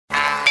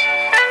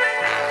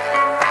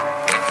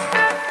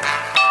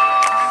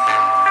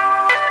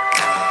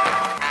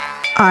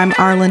I'm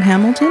Arlen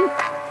Hamilton,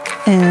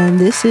 and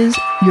this is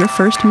Your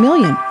First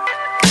Million.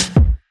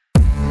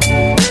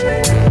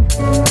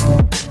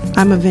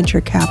 I'm a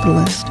venture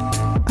capitalist.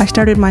 I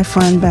started my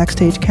fund,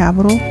 Backstage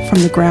Capital,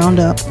 from the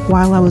ground up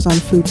while I was on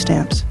food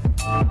stamps.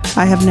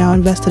 I have now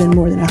invested in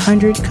more than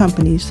 100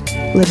 companies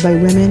led by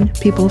women,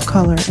 people of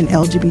color, and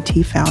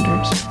LGBT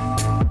founders.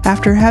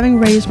 After having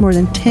raised more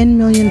than $10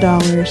 million,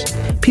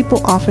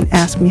 people often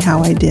ask me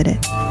how I did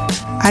it.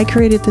 I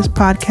created this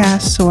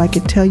podcast so I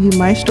could tell you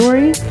my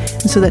story,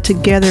 and so that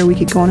together we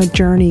could go on a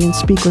journey and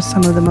speak with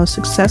some of the most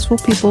successful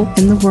people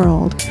in the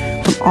world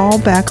from all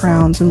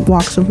backgrounds and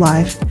walks of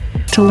life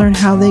to learn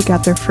how they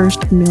got their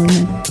first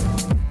million.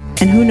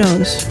 And who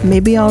knows,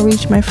 maybe I'll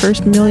reach my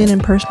first million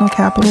in personal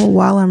capital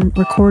while I'm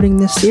recording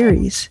this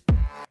series.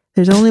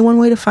 There's only one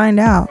way to find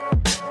out.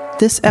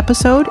 This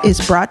episode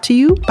is brought to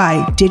you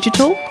by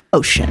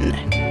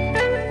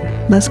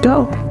DigitalOcean. Let's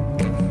go.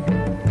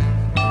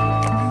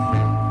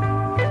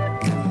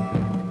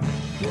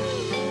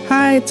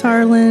 Hi, it's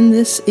Arlen.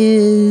 This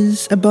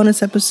is a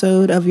bonus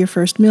episode of Your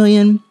First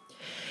Million.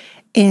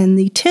 And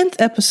the 10th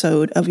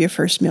episode of Your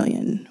First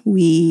Million,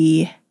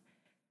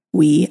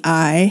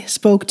 I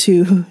spoke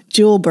to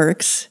Jewel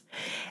Burks,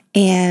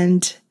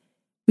 and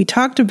we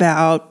talked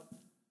about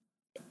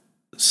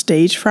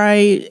stage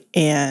fright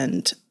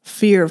and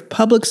fear of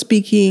public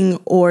speaking,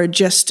 or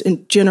just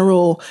in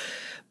general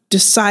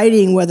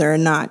deciding whether or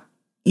not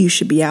you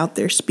should be out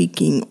there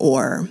speaking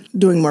or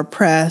doing more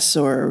press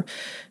or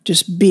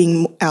just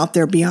being out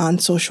there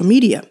beyond social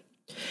media.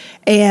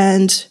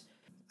 And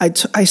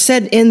I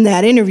said in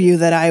that interview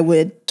that I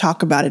would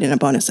talk about it in a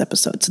bonus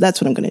episode. So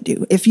that's what I'm going to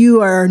do. If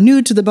you are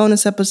new to the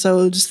bonus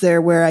episodes,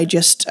 they're where I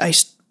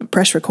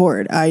press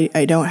record.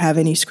 I don't have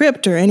any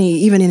script or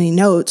even any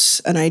notes,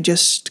 and I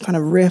just kind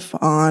of riff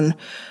on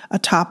a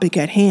topic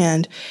at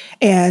hand.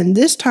 And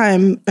this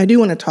time I do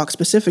want to talk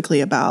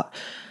specifically about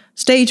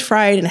stage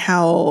fright and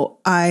how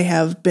I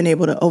have been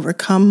able to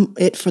overcome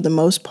it for the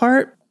most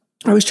part.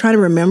 I was trying to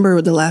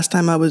remember the last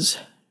time I was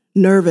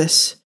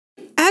nervous.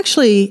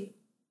 Actually,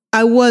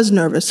 I was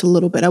nervous a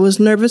little bit. I was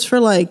nervous for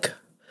like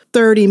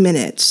 30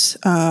 minutes.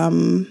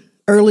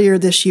 Earlier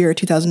this year,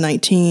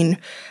 2019,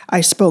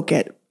 I spoke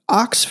at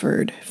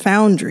Oxford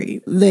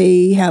Foundry.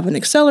 They have an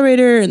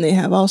accelerator and they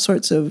have all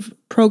sorts of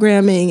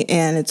programming,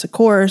 and it's a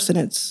course, and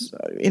it's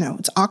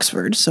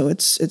Oxford, so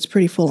it's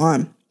pretty full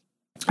on.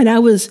 And I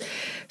was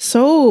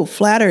so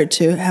flattered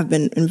to have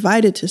been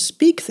invited to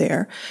speak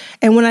there.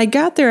 And when I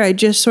got there, I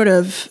just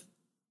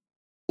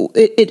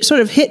it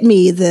sort of hit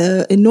me,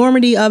 the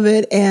enormity of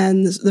it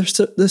and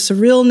the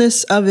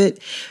surrealness of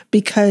it,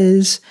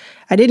 because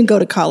I didn't go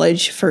to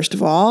college, first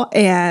of all,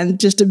 and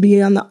just to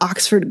be on the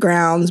Oxford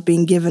grounds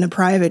being given a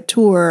private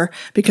tour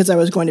because I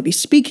was going to be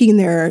speaking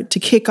there to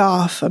kick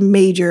off a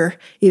major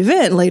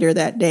event later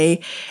that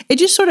day, it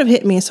just sort of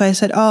hit me. So I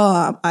said,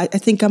 I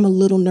think I'm a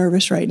little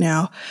nervous right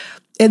now.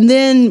 And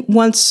then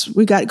once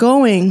we got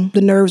going,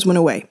 the nerves went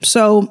away.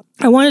 So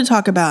I wanted to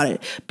talk about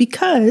it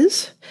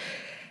because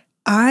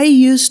I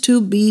used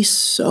to be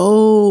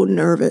so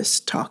nervous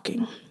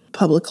talking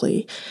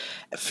publicly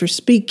for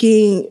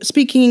speaking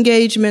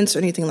engagements or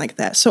anything like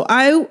that. So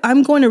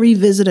I'm going to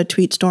revisit a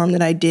tweet storm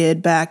that I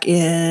did back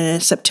in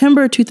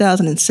September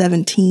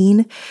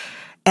 2017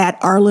 at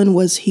Arlen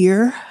Was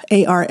Here,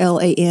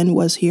 ARLAN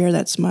Was Here.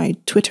 That's my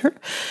Twitter.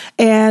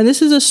 And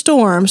this is a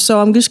storm,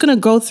 so I'm just going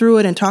to go through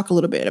it and talk a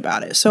little bit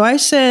about it. So I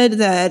said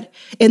that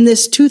in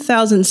this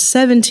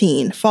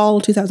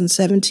fall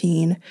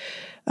 2017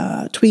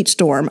 tweet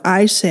storm,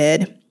 I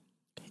said,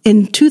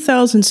 in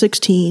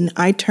 2016,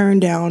 I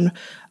turned down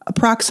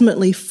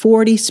approximately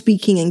 40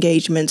 speaking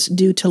engagements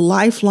due to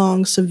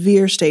lifelong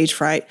severe stage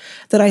fright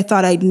that I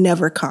thought I'd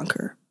never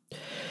conquer.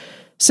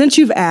 Since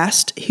you've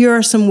asked, here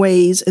are some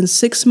ways in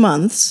 6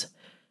 months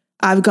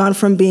I've gone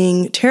from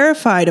being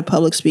terrified of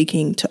public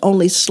speaking to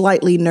only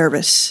slightly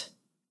nervous,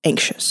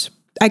 anxious.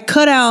 I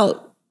cut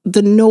out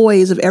the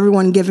noise of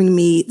everyone giving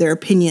me their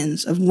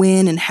opinions of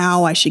when and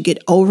how I should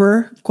get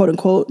over, quote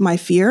unquote, my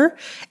fear,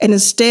 and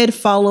instead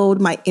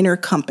followed my inner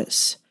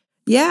compass.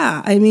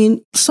 Yeah, I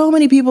mean, so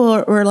many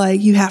people were like,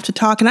 you have to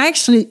talk. And I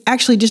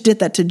actually just did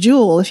that to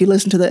Jewel. If you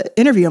listen to the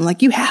interview, I'm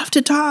like, you have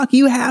to talk,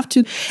 you have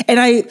to. And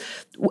I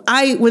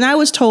when I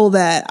was told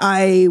that,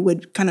 I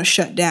would kind of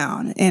shut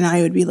down and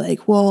I would be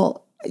like,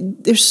 well,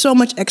 there's so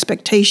much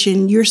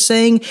expectation. You're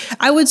saying,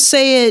 I would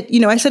say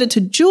it, I said it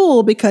to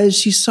Jewel because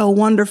she's so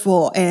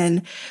wonderful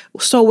and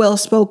so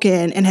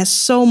well-spoken and has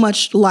so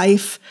much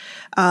life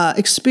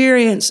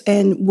experience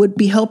and would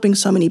be helping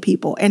so many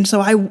people. And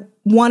so I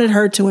wanted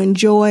her to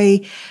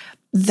enjoy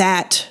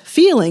that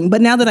feeling.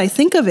 But now that I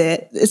think of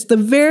it, it's the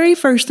very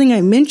first thing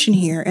I mention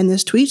here in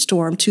this tweet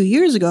storm 2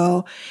 years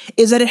ago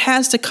is that it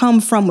has to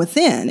come from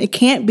within. It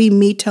can't be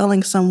me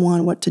telling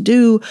someone what to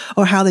do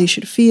or how they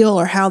should feel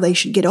or how they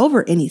should get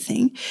over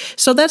anything.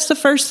 So that's the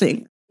first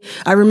thing.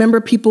 I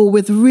remember people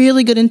with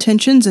really good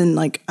intentions, and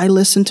like I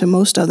listened to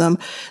most of them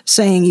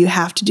saying, you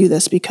have to do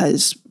this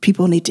because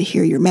people need to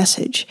hear your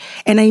message.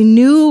 And I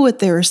knew what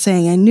they were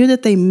saying. I knew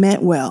that they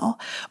meant well.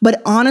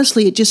 But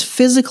honestly, it just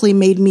physically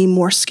made me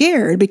more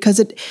scared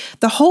because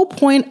the whole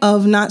point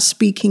of not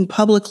speaking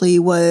publicly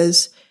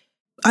was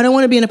I don't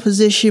want to be in a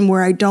position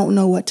where I don't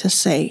know what to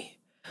say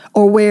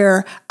or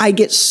where I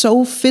get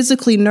so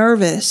physically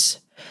nervous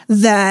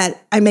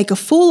that I make a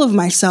fool of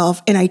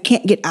myself and I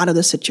can't get out of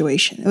the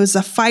situation. It was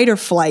a fight or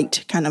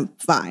flight kind of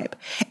vibe.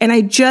 And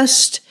I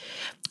just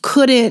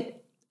couldn't,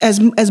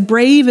 as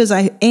brave as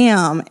I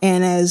am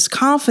and as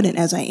confident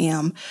as I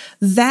am,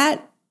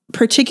 that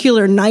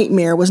particular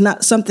nightmare was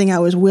not something I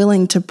was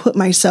willing to put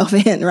myself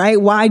in, right?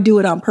 Why do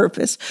it on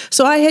purpose?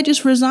 So I had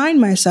just resigned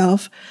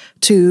myself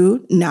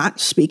to not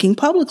speaking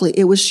publicly.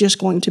 It was just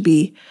going to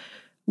be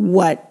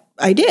what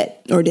I did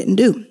or didn't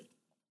do.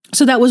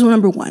 So that was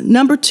number one.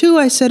 Number two,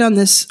 I said on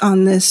this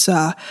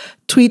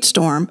tweet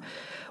storm,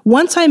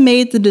 once I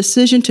made the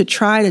decision to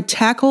try to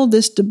tackle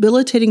this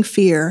debilitating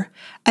fear,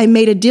 I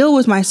made a deal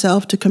with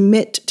myself to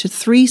commit to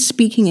 3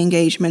 speaking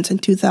engagements in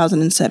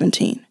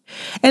 2017.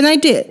 And I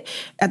did.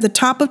 At the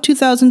top of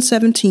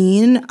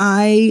 2017,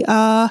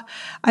 I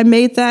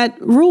made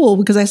that rule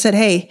because I said,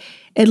 hey,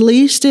 at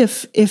least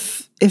if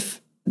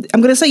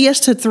I'm going to say yes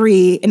to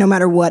 3, and no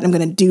matter what, I'm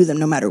going to do them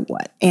no matter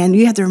what. And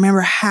you have to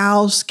remember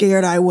how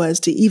scared I was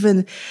to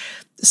even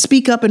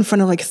speak up in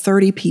front of like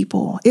 30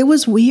 people. It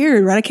was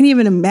weird, right? I can't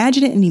even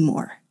imagine it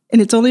anymore.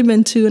 And it's only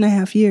been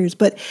 2.5 years,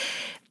 but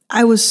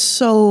I was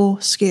so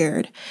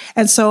scared.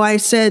 And so I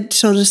said,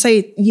 so to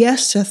say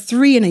yes to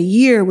 3 in a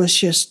year was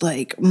just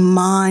like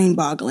mind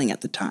boggling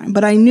at the time.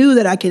 But I knew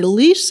that I could at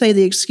least say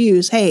the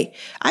excuse, hey,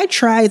 I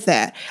tried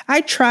that.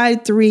 I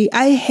tried 3.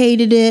 I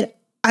hated it.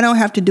 I don't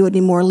have to do it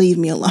anymore. Leave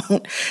me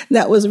alone.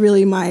 That was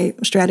really my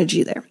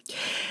strategy there.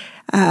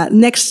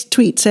 Next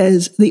tweet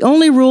says, the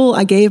only rule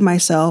I gave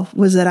myself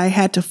was that I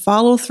had to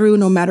follow through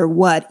no matter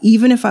what,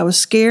 even if I was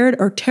scared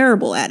or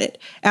terrible at it.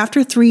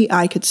 After 3,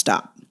 I could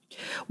stop.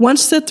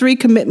 Once the 3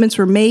 commitments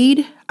were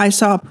made, I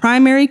saw a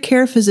primary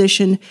care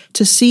physician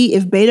to see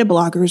if beta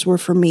blockers were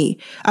for me.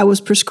 I was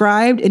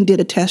prescribed and did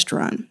a test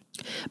run.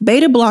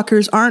 Beta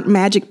blockers aren't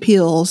magic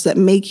pills that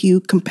make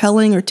you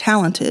compelling or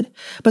talented,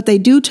 but they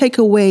do take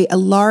away a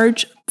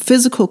large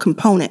physical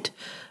component,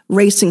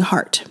 racing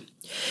heart.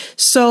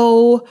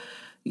 So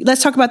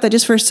let's talk about that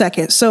just for a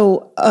second.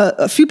 So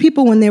a few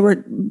people, when they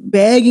were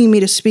begging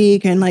me to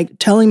speak and like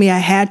telling me I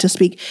had to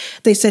speak,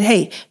 they said,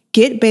 hey,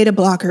 get beta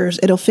blockers.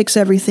 It'll fix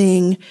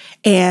everything.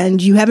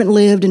 And you haven't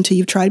lived until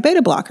you've tried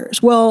beta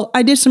blockers. Well,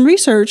 I did some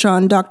research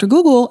on Dr.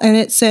 Google and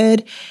it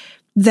said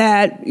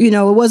that, it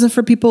wasn't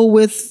for people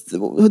with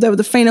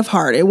the faint of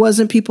heart. It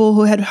wasn't people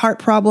who had heart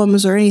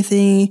problems or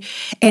anything.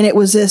 And it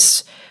was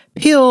this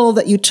pill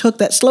that you took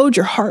that slowed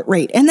your heart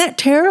rate. And that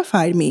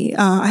terrified me.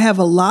 I have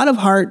a lot of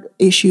heart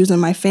issues in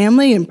my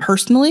family and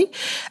personally,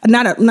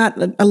 not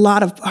a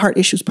lot of heart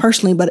issues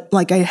personally, but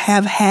like I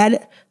have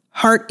had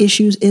heart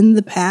issues in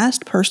the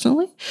past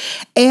personally.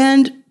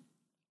 And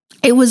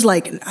it was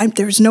like,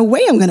 there's no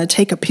way I'm going to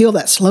take a pill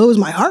that slows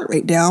my heart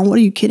rate down. What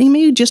are you kidding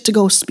me? Just to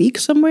go speak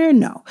somewhere?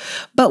 No.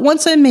 But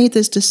once I made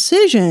this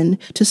decision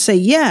to say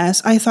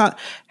yes, I thought,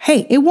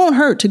 hey, it won't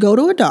hurt to go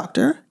to a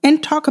doctor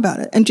and talk about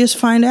it and just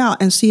find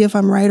out and see if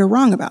I'm right or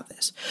wrong about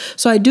this.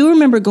 So I do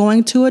remember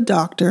going to a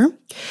doctor.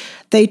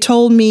 They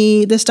told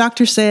me, this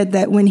doctor said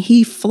that when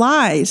he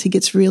flies, he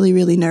gets really,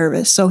 really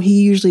nervous. So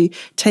he usually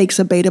takes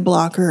a beta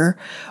blocker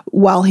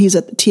while he's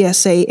at the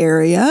TSA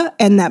area.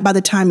 And that by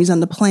the time he's on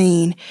the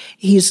plane,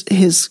 he's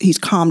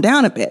calmed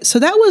down a bit. So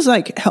that was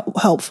like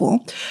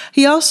helpful.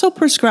 He also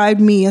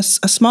prescribed me a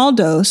small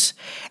dose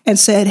and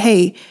said,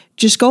 hey,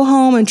 just go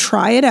home and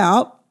try it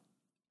out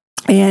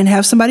and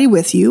have somebody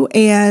with you.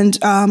 And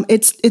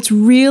it's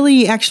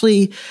really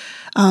actually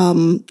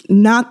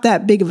not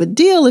that big of a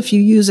deal if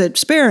you use it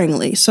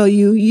sparingly. So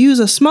you use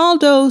a small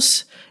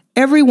dose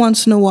every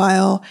once in a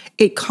while.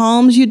 It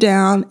calms you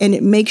down and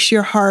it makes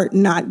your heart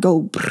not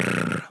go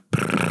brrr,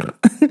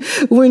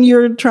 brrr when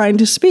you're trying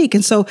to speak.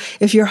 And so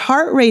if your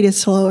heart rate is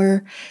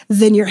slower,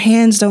 then your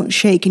hands don't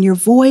shake and your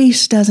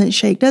voice doesn't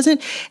shake. Doesn't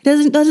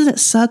it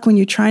suck when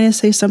you're trying to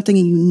say something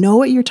and you know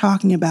what you're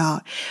talking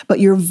about,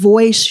 but your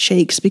voice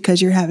shakes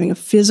because you're having a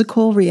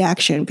physical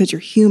reaction because you're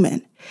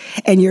human?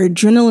 And your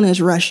adrenaline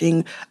is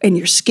rushing and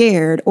you're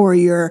scared or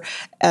you're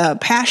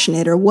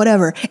passionate or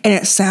whatever, and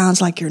it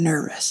sounds like you're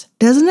nervous.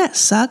 Doesn't that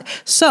suck?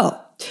 So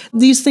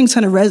these things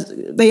kind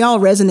of, they all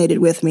resonated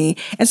with me.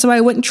 And so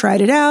I went and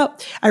tried it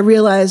out. I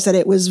realized that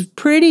it was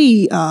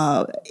pretty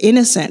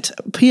innocent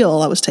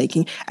pill I was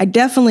taking. I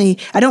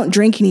don't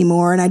drink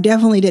anymore, and I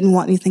definitely didn't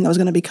want anything I was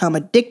going to become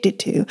addicted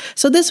to.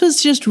 So this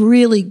was just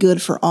really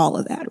good for all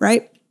of that,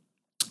 right?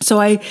 So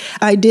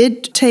I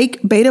did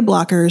take beta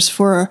blockers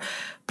for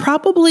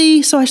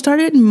so I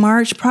started in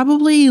March,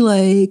 probably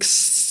like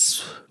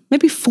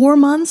maybe 4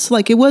 months.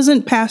 Like it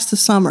wasn't past the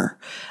summer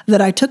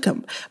that I took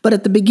them. But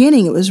at the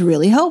beginning, it was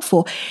really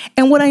helpful.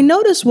 And what I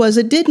noticed was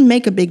it didn't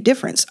make a big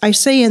difference. I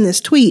say in this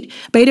tweet,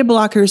 beta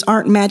blockers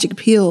aren't magic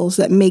pills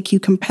that make you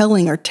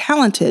compelling or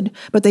talented,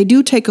 but they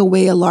do take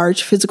away a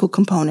large physical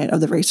component of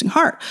the racing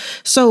heart.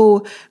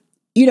 So,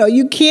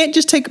 you can't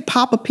just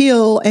pop a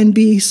pill and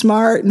be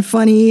smart and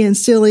funny and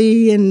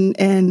silly and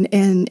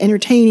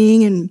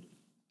entertaining and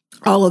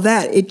all of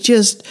that. It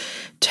just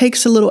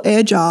takes a little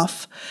edge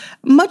off,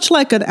 much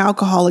like an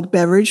alcoholic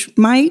beverage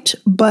might,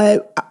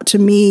 but to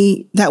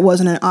me, that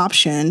wasn't an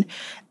option.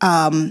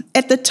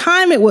 At the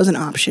time, it was an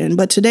option,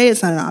 but today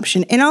it's not an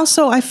option. And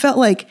also, I felt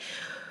like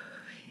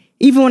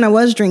even when I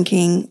was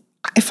drinking,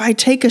 if I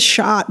take a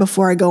shot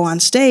before I go on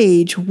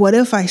stage, what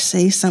if I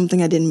say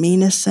something I didn't mean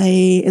to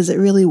say? Is it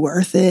really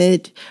worth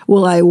it?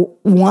 Will I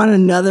want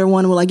another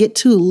one? Will I get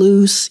too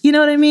loose? You know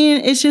what I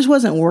mean? It just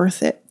wasn't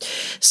worth it.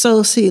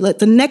 So see, like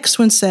the next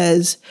one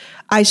says,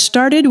 I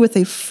started with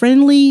a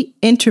friendly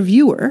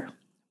interviewer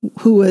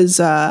who was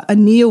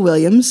Ania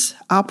Williams,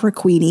 Opera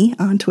Queenie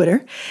on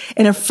Twitter,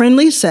 in a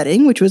friendly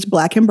setting, which was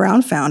Black and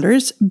Brown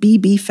Founders,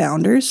 BB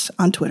Founders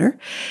on Twitter,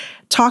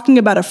 talking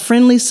about a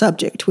friendly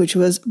subject, which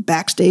was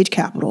Backstage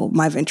Capital,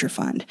 my venture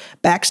fund,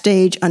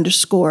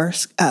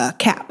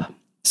 backstage_cap.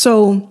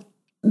 So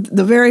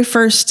the very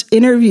first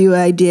interview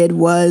I did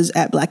was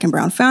at Black and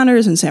Brown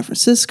Founders in San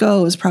Francisco.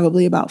 It was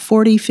probably about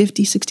 40,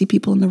 50, 60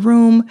 people in the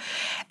room.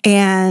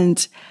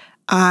 And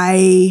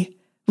I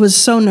was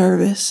so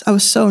nervous. I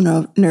was so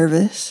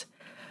nervous.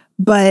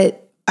 But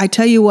I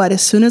tell you what,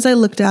 as soon as I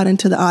looked out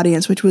into the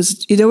audience,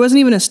 there wasn't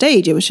even a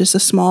stage. It was just a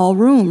small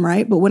room,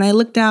 right? But when I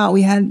looked out,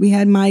 we had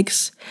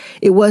mics.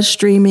 It was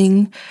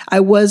streaming. I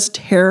was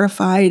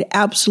terrified,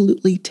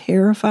 absolutely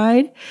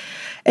terrified.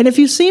 And if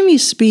you see me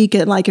speak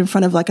in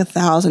front of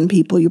 1,000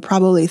 people, you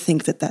probably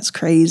think that that's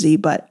crazy,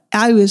 but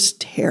I was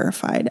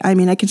terrified. I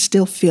mean, I can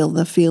still feel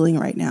the feeling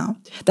right now.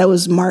 That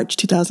was March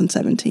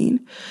 2017.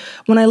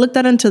 When I looked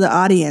out into the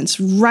audience,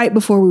 right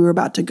before we were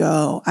about to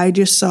go, I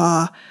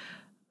saw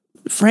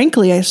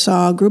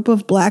a group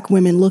of Black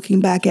women looking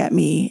back at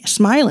me,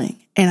 smiling.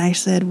 And I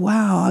said,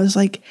 wow. I was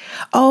like,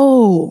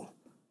 oh,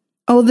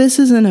 this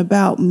isn't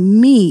about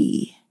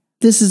me.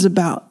 This is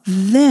about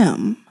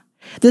them.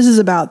 This is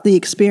about the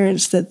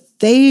experience that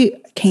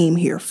they came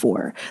here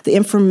for. The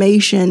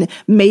information,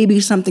 maybe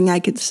something I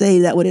could say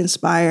that would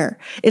inspire.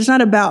 It's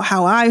not about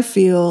how I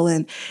feel.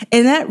 And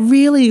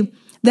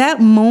that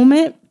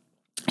moment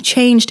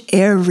changed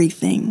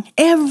everything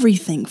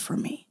for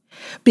me,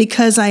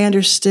 because I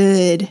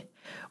understood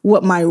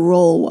what my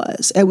role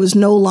was. It was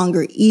no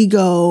longer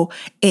ego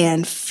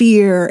and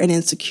fear and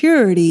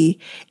insecurity.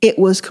 It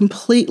was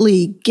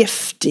completely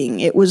gifting.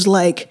 It was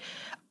like,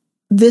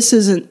 this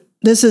isn't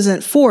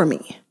for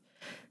me.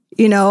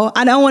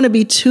 I don't want to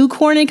be too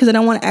corny because I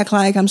don't want to act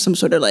like I'm some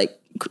sort of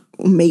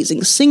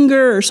amazing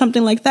singer or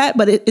something like that,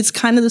 but it's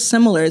kind of the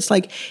similar. It's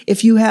like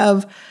if you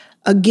have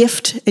a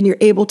gift and you're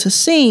able to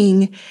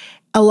sing,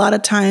 a lot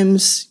of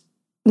times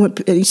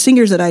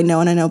singers that I know,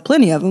 and I know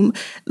plenty of them,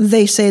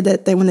 they say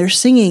that when they're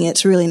singing,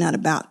 it's really not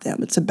about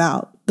them. It's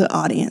about the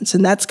audience.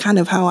 And that's kind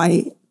of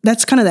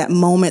that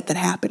moment that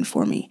happened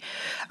for me.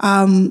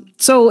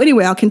 So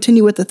anyway, I'll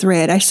continue with the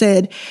thread. I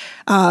said,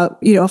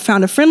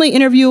 found a friendly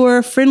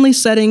interviewer, friendly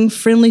setting,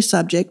 friendly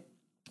subject.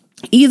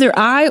 Either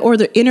I or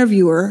the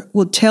interviewer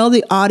will tell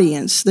the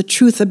audience the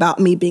truth about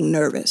me being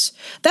nervous.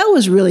 That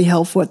was really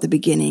helpful at the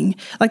beginning.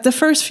 Like the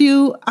first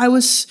few, I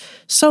was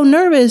so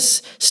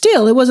nervous.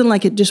 Still, it wasn't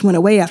like it just went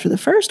away after the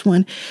first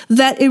one,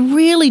 that it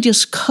really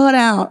just cut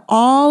out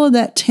all of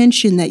that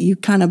tension that you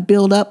kind of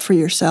build up for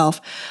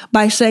yourself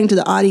by saying to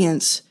the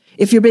audience,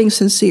 if you're being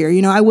sincere,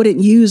 I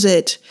wouldn't use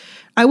it.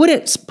 I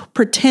wouldn't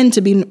pretend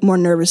to be more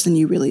nervous than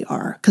you really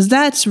are, because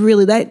that's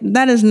really,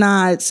 that is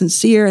not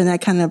sincere, and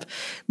that kind of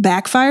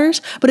backfires.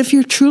 But if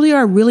you truly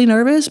are really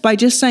nervous, by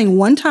just saying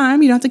one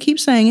time, you don't have to keep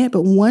saying it,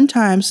 but one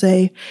time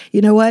say, you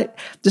know what,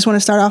 just want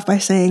to start off by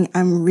saying,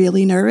 I'm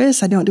really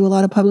nervous. I don't do a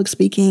lot of public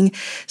speaking.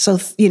 So,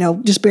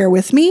 just bear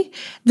with me.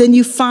 Then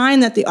you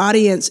find that the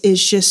audience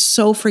is just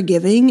so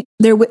forgiving.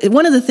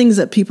 One of the things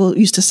that people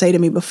used to say to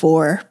me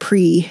before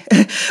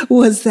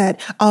was that,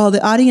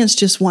 the audience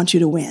just wants you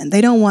to win.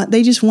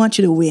 They just want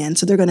you to win,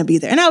 so they're going to be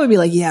there. And I would be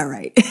like, yeah,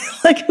 right.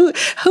 Like,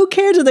 who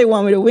cares if they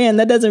want me to win?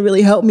 That doesn't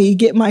really help me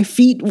get my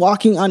feet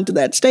walking onto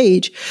that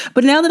stage.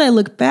 But now that I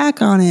look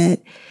back on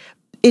it,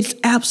 it's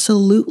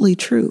absolutely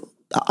true.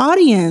 The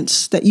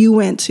audience that you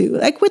went to,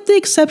 with the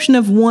exception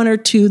of one or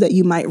two that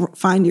you might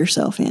find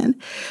yourself in,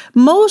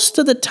 most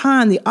of the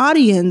time, the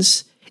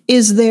audience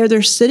is there.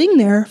 They're sitting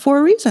there for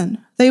a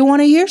reason. They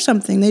want to hear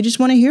something. They just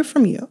want to hear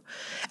from you.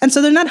 And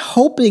so they're not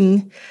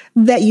hoping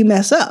that you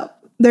mess up.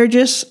 They're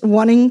just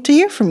wanting to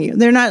hear from you.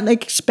 They're not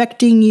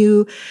expecting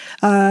you.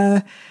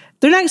 They're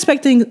not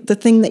expecting the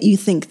thing that you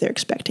think they're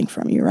expecting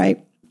from you,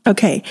 right?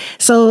 Okay.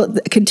 So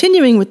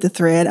continuing with the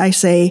thread, I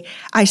say,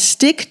 I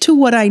stick to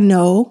what I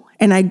know,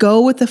 and I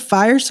go with the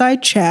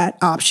fireside chat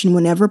option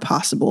whenever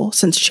possible,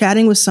 since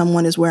chatting with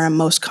someone is where I'm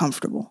most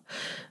comfortable.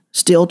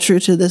 Still true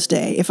to this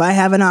day. If I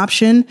have an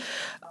option,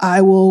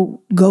 I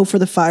will go for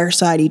the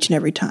fireside each and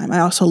every time. I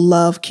also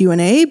love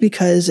Q&A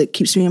because it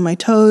keeps me on my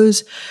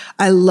toes.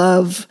 I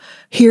love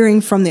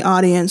hearing from the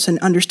audience and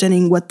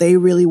understanding what they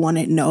really want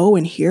to know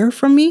and hear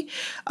from me.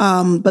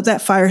 But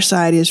that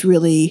fireside is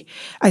really,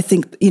 I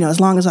think, as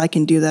long as I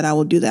can do that, I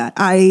will do that.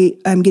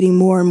 I'm getting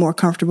more and more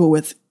comfortable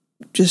with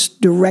just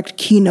direct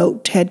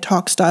keynote TED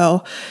Talk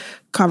style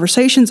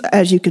conversations.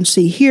 As you can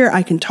see here,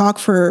 I can talk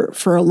for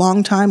a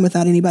long time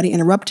without anybody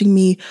interrupting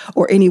me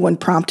or anyone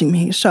prompting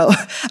me. So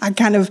I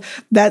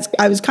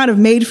was kind of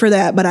made for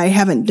that, but I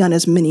haven't done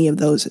as many of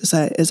those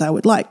as I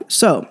would like.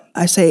 So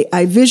I say,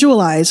 I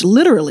visualize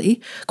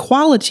literally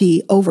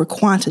quality over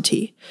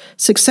quantity.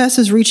 Success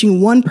is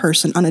reaching one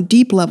person on a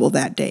deep level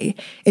that day.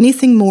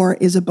 Anything more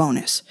is a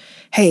bonus.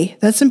 Hey,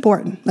 that's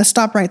important. Let's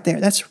stop right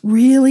there. That's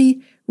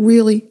really,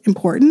 really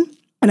important.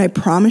 And I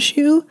promise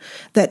you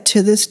that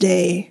to this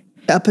day,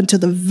 up until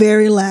the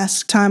very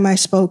last time I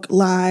spoke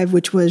live,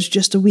 which was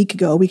just a week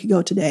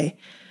ago today,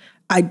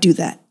 I do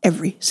that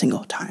every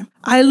single time.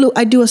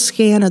 I do a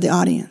scan of the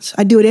audience.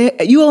 I do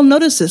it. You all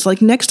notice this.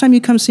 Like next time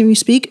you come see me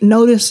speak,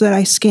 notice that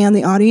I scan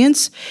the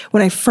audience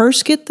when I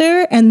first get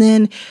there. And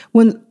then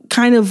when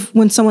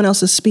someone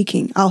else is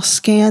speaking, I'll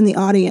scan the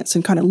audience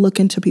and kind of look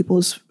into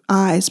people's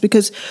eyes,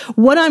 because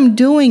what I'm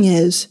doing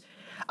is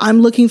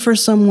I'm looking for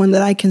someone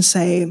that I can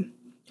say,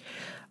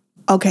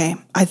 okay,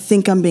 I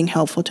think I'm being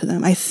helpful to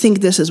them. I think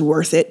this is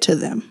worth it to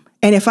them.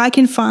 And if I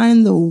can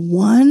find the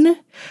one,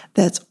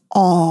 that's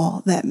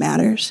all that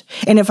matters.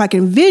 And if I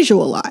can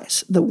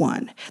visualize the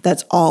one,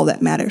 that's all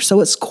that matters.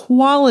 So it's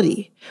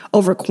quality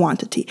over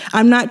quantity.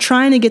 I'm not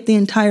trying to get the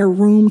entire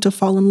room to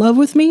fall in love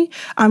with me.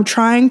 I'm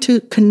trying to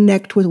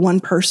connect with one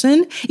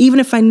person, even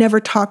if I never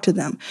talk to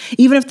them.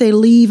 Even if they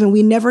leave and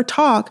we never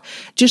talk,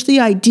 just the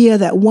idea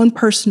that one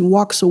person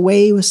walks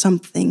away with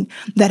something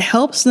that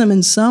helps them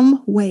in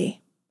some way,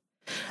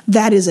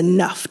 that is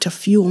enough to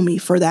fuel me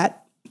for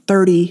that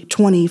 30,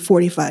 20,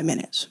 45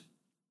 minutes.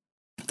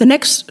 The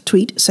next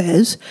tweet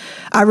says,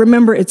 I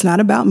remember it's not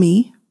about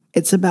me,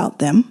 it's about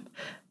them.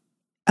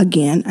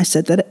 Again, I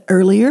said that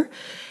earlier.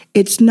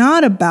 It's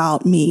not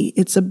about me,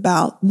 it's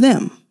about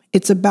them.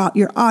 It's about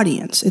your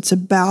audience. It's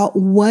about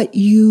what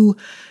you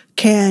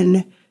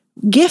can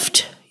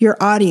gift your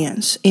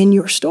audience in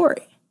your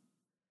story.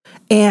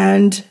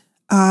 And,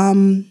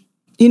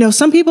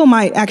 some people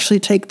might actually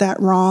take that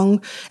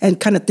wrong and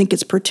kind of think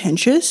it's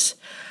pretentious.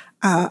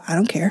 I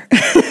don't care.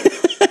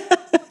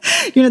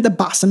 You're not the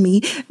boss of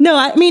me. No,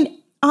 I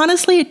mean,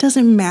 honestly, it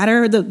doesn't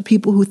matter the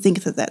people who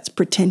think that that's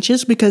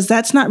pretentious, because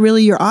that's not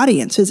really your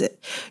audience, is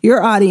it?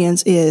 Your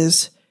audience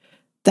is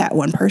that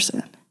one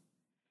person,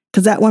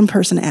 because that one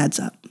person adds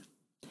up.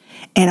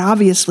 And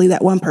obviously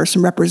that one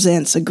person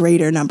represents a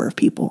greater number of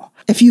people.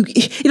 If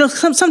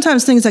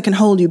sometimes things that can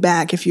hold you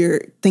back if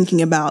you're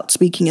thinking about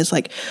speaking is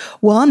like,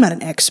 well, I'm not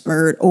an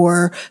expert,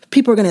 or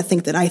people are going to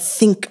think that I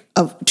think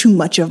of too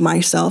much of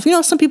myself.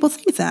 Some people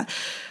think that.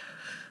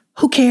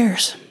 Who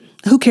cares?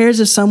 Who cares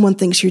if someone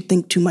thinks you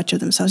think too much of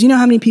themselves? You know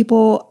how many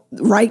people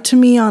write to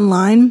me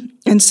online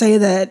and say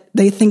that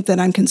they think that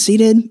I'm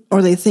conceited,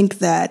 or they think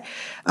that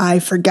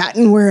I've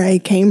forgotten where I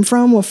came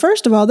from? Well,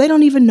 first of all, they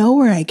don't even know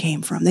where I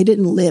came from. They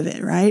didn't live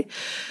it, right?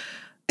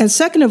 And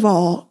second of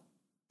all,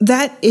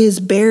 that is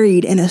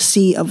buried in a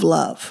sea of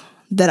love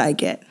that I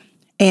get.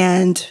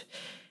 And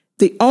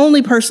the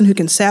only person who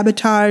can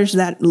sabotage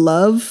that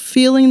love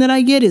feeling that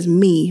I get is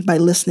me, by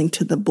listening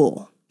to the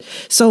bull.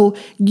 So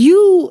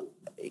you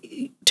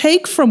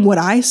take from what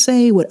I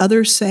say, what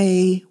others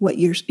say, what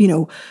you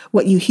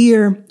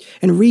hear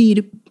and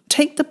read,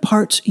 take the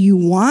parts you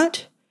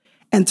want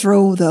and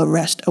throw the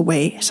rest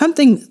away.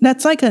 Something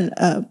that's like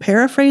a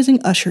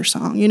paraphrasing Usher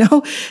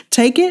song,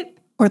 take it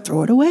or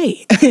throw it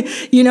away.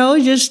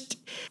 Just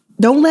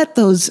don't let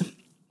those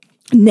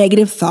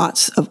negative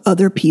thoughts of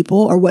other people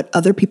or what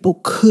other people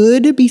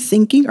could be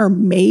thinking or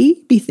may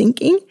be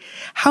thinking.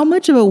 How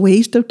much of a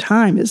waste of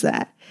time is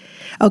that?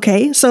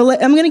 Okay, so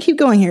I'm going to keep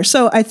going here.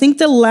 So I think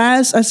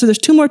there's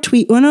two more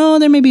tweets. Well, no,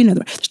 there may be another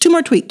one. There's two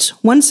more tweets.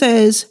 One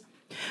says,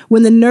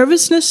 when the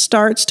nervousness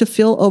starts to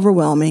feel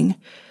overwhelming,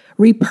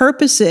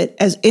 repurpose it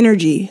as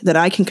energy that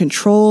I can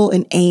control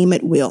and aim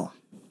at will.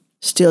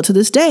 Still to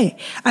this day,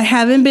 I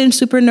haven't been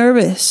super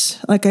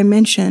nervous, like I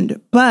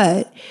mentioned,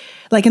 but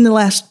like in the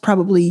last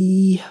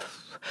probably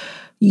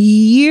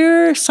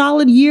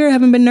solid year, I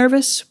haven't been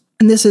nervous.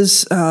 And this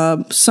is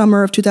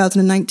summer of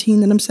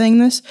 2019 that I'm saying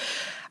this.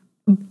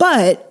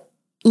 But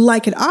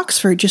like at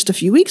Oxford just a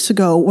few weeks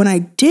ago, when I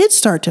did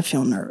start to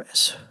feel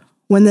nervous,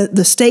 when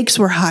the stakes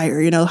were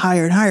higher,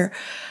 higher and higher,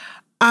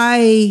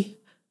 I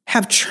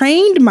have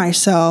trained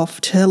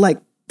myself to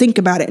think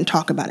about it and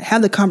talk about it,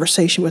 have the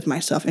conversation with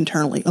myself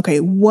internally. Okay,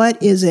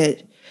 what is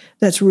it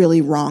that's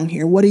really wrong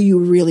here? What are you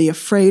really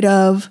afraid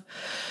of?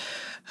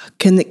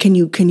 Can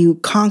you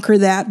conquer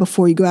that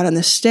before you go out on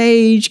the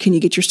stage? Can you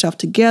get yourself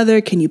together?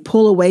 Can you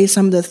pull away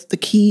some of the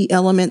key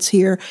elements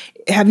here?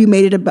 Have you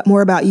made it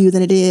more about you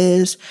than it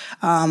is?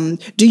 Do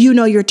you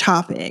know your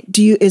topic?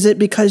 Is it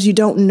because you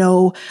don't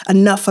know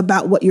enough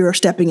about what you're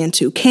stepping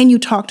into? Can you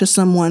talk to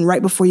someone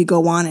right before you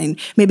go on and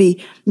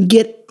maybe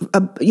get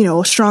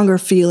a stronger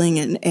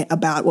feeling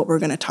about what we're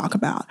going to talk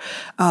about?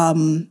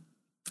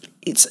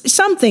 It's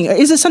something.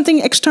 Is it something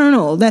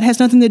external that has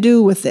nothing to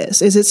do with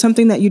this? Is it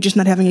something that you're just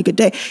not having a good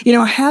day?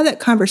 I had that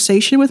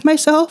conversation with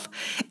myself,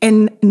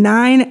 and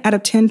 9 out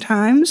of 10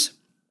 times,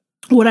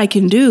 what I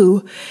can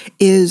do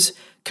is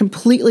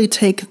completely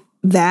take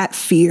that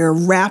fear,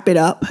 wrap it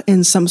up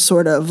in some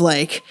sort of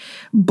like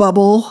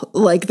bubble,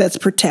 like that's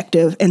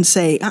protective, and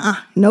say,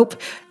 nope.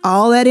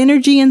 All that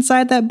energy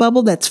inside that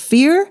bubble, that's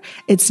fear.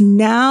 It's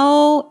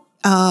now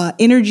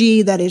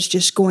energy that is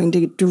just going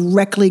to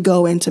directly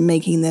go into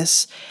making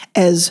this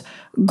as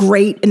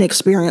great an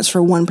experience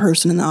for one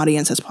person in the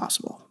audience as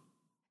possible.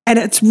 And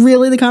it's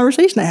really the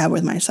conversation I have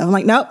with myself. I'm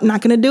like, nope,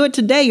 not going to do it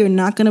today. You're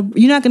not going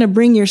to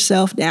bring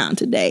yourself down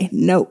today.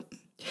 Nope.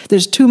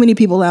 There's too many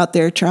people out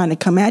there trying to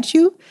come at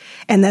you.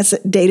 And that's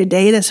day to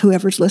day. That's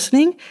whoever's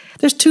listening.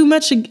 There's too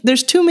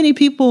many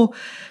people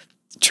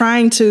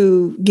trying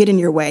to get in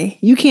your way.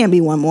 You can't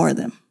be one more of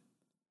them.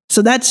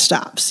 So that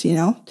stops,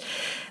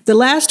 The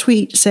last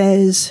tweet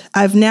says,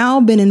 I've now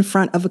been in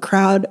front of a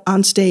crowd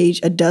on stage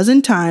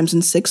 12 times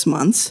in 6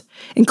 months,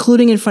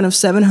 including in front of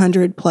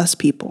 700 plus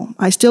people.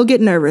 I still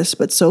get nervous,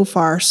 but so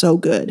far, so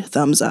good.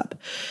 Thumbs up.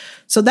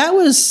 So that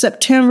was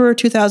September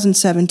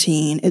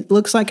 2017. It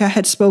looks like I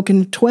had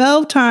spoken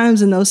 12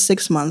 times in those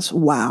 6 months.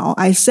 Wow.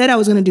 I said I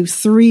was going to do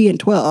 3 and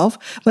 12,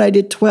 but I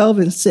did 12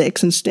 and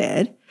 6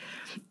 instead.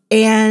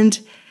 And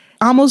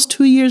almost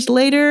 2 years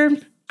later,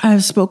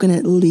 I've spoken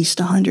at least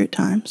 100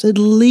 times, at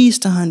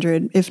least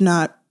 100, if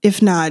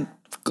not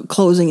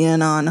closing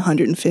in on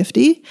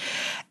 150.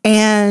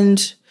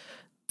 And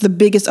the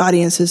biggest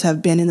audiences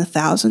have been in the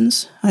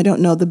thousands. I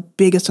don't know the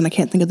biggest one. I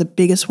can't think of the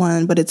biggest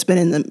one, but it's been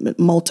in the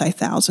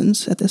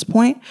multi-thousands at this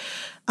point.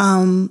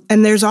 And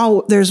there's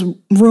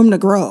room to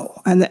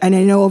grow. And I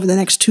know over the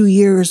next 2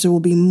 years, there will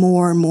be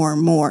more and more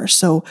and more.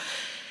 So,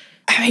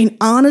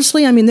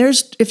 honestly,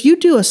 if you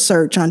do a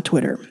search on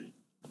Twitter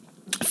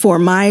for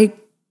my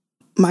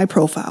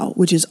profile,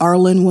 which is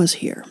Arlen Was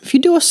Here. If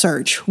you do a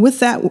search with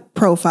that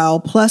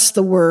profile plus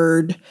the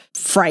word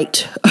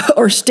fright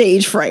or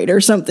stage fright or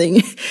something,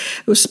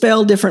 it was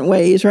spelled different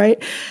ways,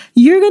 right?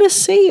 You're going to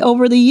see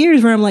over the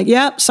years where I'm like,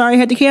 yep, sorry, I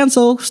had to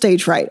cancel,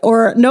 stage fright.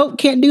 Or nope,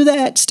 can't do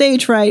that,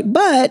 stage fright.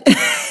 But,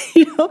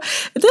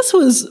 this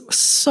was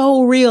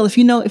so real. If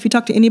you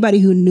talk to anybody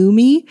who knew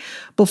me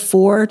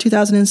before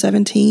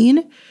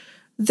 2017,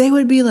 they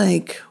would be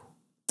like,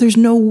 there's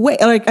no way,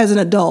 like as an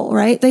adult,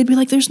 right? They'd be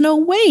like, there's no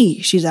way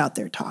she's out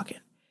there talking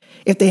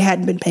if they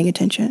hadn't been paying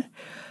attention.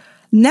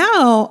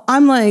 Now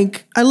I'm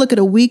like, I look at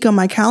a week on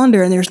my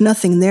calendar and there's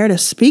nothing there to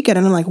speak at.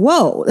 And I'm like,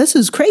 whoa, this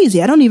is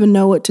crazy. I don't even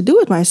know what to do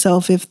with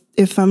myself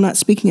if I'm not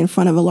speaking in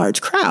front of a large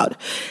crowd.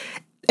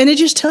 And it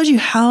just tells you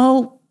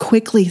how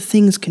quickly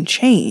things can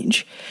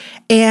change.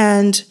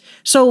 And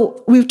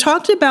so we've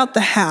talked about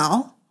the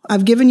how.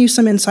 I've given you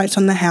some insights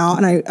on the how,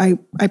 and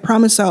I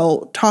promise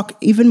I'll talk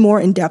even more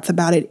in depth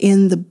about it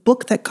in the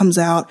book that comes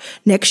out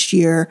next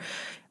year.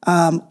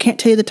 Can't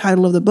tell you the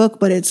title of the book,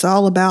 but it's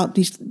all about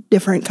these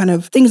different kind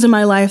of things in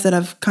my life that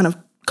I've kind of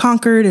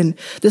conquered, and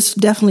this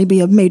will definitely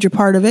be a major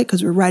part of it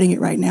because we're writing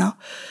it right now.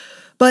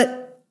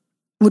 But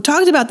we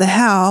talked about the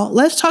how.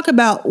 Let's talk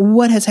about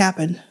what has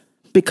happened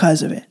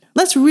because of it.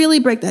 Let's really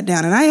break that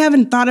down. And I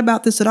haven't thought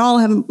about this at all.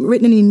 I haven't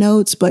written any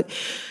notes, but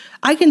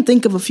I can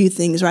think of a few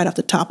things right off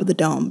the top of the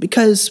dome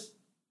because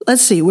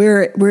let's see,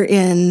 we're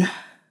in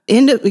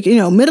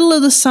middle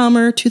of the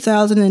summer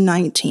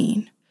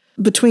 2019.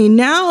 Between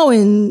now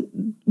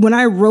and when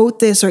I wrote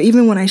this, or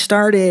even when I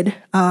started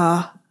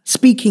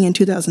speaking in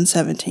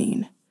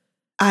 2017,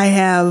 I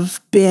have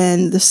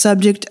been the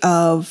subject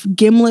of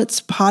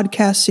Gimlet's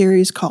podcast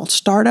series called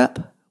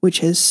Startup, which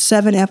has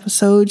 7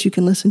 episodes you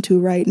can listen to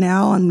right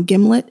now on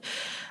Gimlet.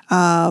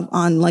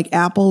 On like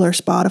Apple or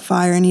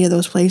Spotify or any of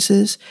those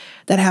places.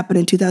 That happened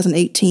in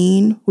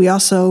 2018. We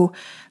also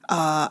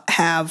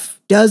have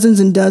dozens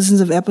and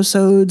dozens of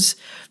episodes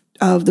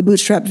of the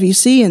Bootstrapped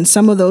VC, and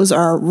some of those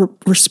are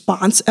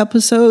response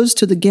episodes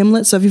to the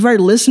Gimlet. So if you've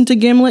already listened to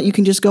Gimlet, you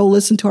can just go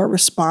listen to our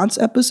response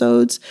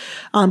episodes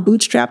on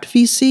Bootstrapped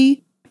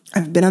VC.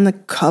 I've been on the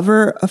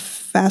cover of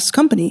Fast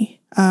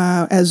Company,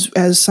 as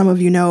some of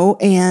you know,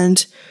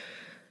 and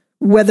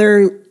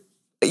whether...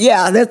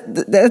 Yeah,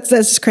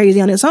 that's crazy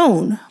on its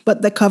own.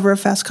 But the cover of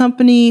Fast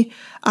Company,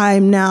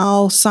 I'm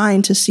now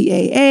signed to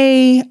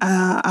CAA.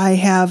 I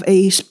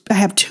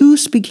have 2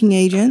 speaking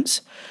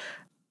agents.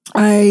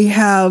 I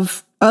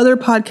have other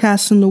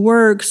podcasts in the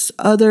works,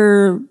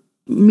 other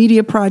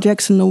media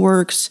projects in the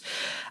works.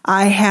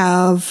 I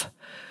have,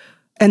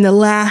 in the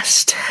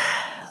last,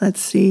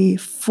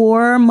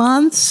 4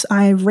 months,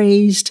 I've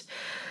raised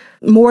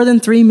more than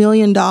 $3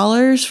 million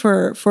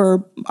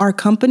for our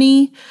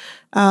company.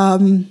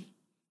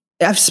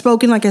 I've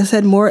spoken, like I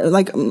said, more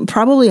like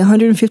probably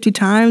 150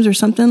 times or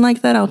something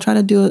like that. I'll try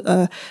to do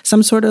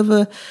some sort of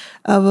a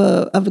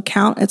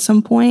count at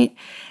some point.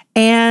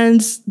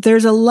 And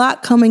there's a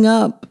lot coming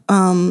up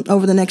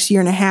over the next year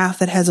and a half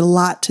that has a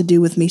lot to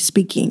do with me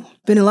speaking.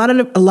 Been a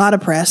lot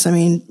of press. I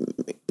mean,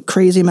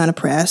 crazy amount of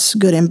press,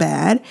 good and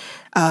bad.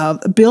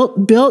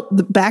 Built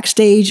the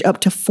Backstage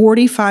up to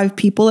 45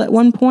 people at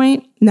one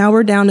point. Now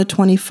we're down to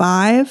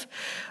 25.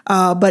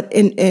 But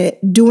in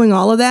doing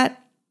all of that,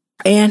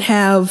 and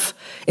have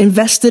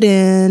invested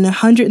in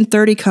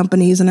 130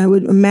 companies. And I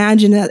would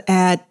imagine that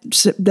at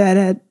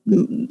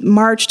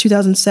March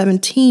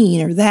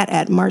 2017, or that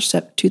at March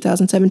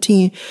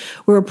 2017,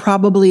 we were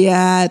probably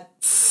at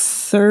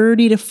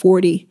 30 to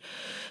 40.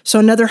 So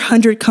another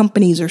 100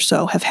 companies or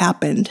so have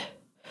happened.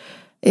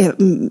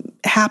 It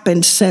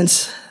happened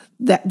since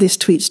this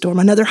tweet storm.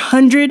 Another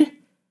 100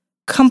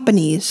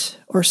 companies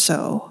or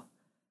so,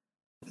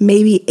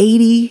 maybe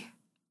 80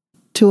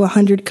 to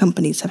 100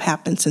 companies have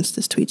happened since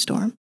this tweet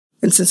storm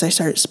and since I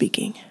started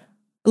speaking.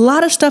 A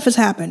lot of stuff has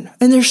happened.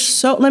 And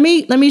let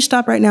me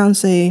stop right now and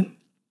say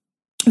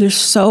there's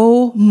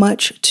so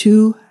much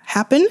to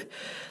happen.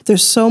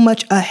 There's so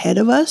much ahead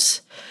of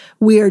us.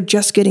 We are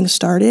just getting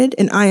started,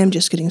 and I am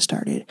just getting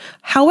started.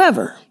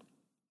 However,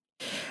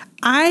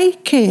 I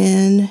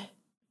can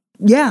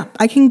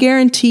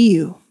guarantee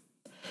you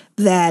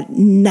that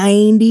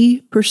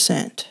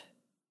 90%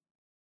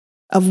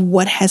 of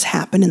what has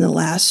happened in the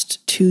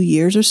last 2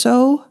 years or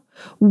so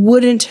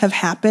wouldn't have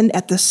happened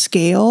at the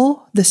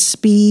scale, the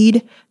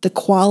speed, the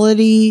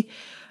quality,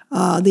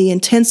 the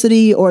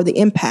intensity, or the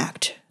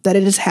impact that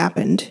it has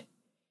happened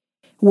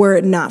were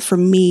it not for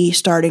me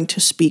starting to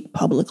speak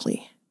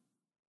publicly.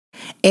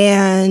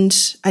 And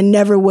I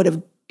never would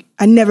have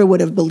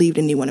believed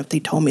anyone if they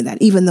told me that,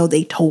 even though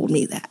they told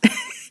me that.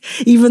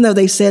 Even though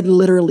they said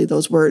literally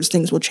those words,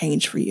 things will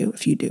change for you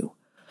if you do.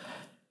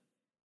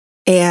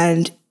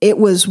 And it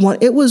was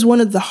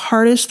one of the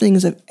hardest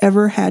things I've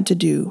ever had to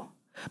do,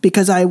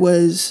 because I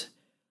was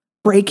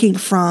breaking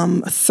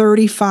from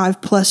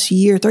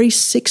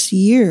 36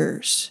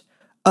 years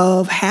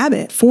of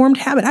formed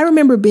habit. I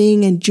remember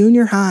being in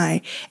junior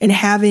high and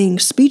having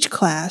speech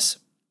class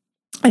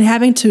and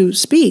having to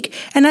speak.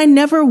 And I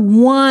never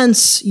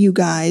once, I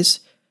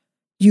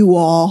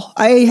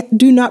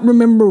do not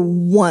remember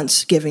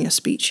once giving a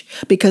speech,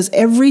 because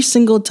every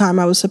single time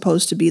I was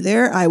supposed to be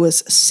there, I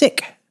was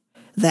sick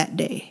that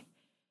day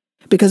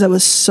because I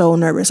was so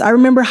nervous. I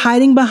remember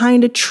hiding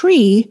behind a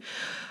tree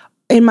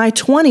in my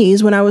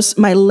 20s,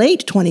 my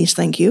late 20s,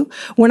 thank you,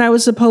 when I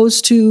was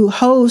supposed to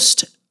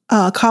host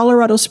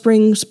Colorado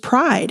Springs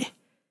Pride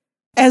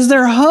as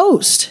their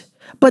host.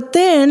 But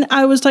then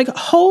I was like,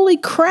 holy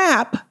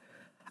crap,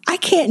 I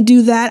can't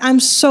do that.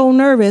 I'm so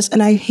nervous.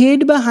 And I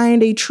hid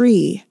behind a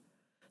tree.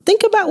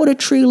 Think about what a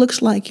tree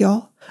looks like,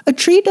 y'all. A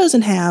tree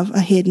doesn't have a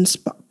hidden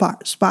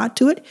spot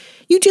to it.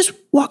 You just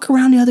walk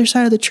around the other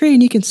side of the tree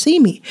and you can see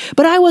me.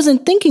 But I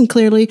wasn't thinking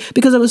clearly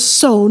because I was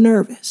so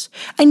nervous.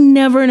 I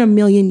never in a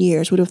million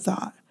years would have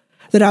thought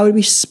that I would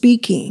be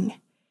speaking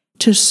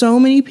to so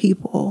many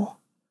people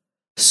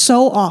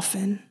so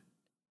often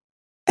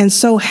and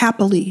so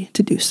happily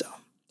to do so.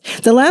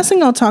 The last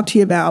thing I'll talk to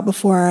you about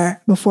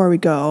before we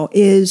go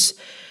is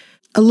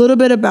a little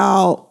bit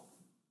about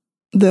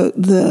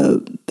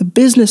the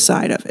business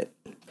side of it.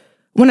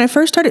 When I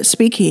first started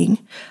speaking,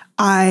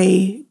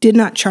 I did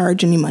not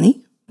charge any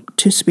money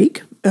to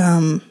speak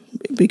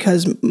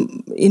because,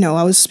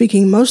 I was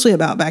speaking mostly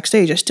about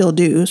Backstage. I still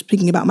do,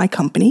 speaking about my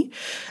company,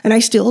 and I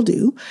still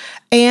do.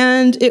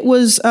 And it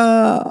was,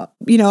 I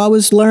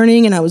was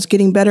learning and I was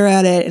getting better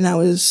at it, and I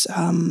was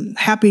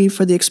happy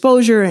for the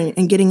exposure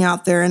and getting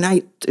out there. And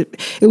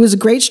it was a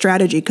great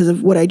strategy because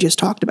of what I just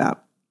talked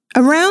about.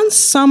 Around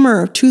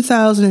summer of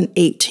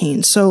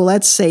 2018, so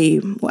let's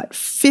say,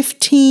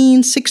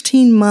 15,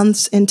 16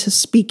 months into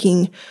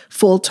speaking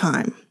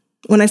full-time.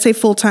 When I say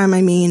full-time,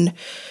 I mean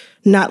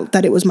not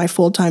that it was my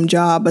full-time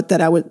job, but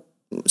that I would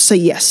say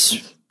yes,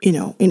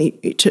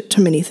 to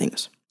many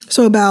things.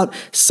 So about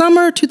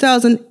summer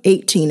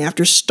 2018,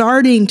 after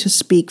starting to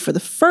speak for the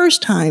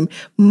first time,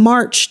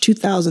 March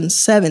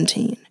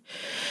 2017,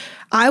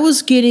 I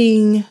was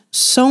getting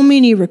so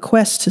many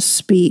requests to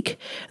speak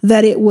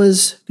that it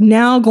was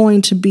now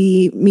going to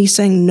be me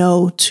saying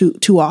no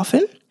too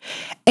often,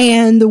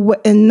 and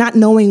not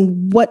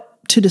knowing what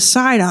to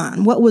decide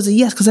on. What was a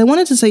yes? Because I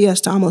wanted to say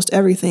yes to almost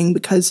everything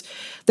because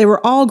they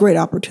were all great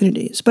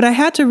opportunities. But I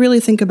had to really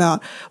think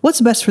about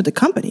what's best for the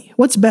company,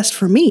 what's best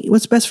for me,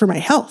 what's best for my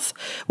health,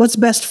 what's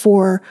best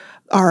for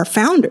our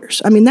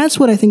founders. I mean, that's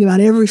what I think about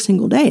every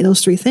single day,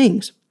 those three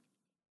things.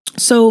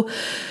 So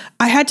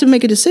I had to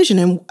make a decision,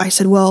 and I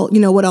said, well,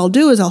 what I'll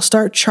do is I'll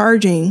start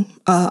charging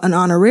an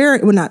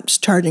honorarium. Well, not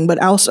charging,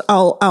 but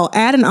I'll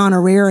add an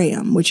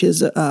honorarium, which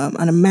is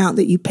an amount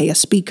that you pay a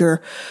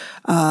speaker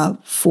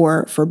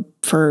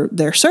for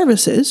their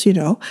services.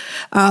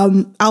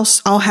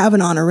 I'll have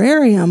an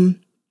honorarium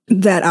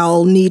that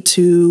I'll need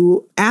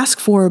to ask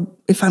for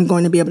if I'm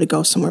going to be able to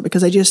go somewhere,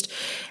 because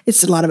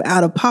it's a lot of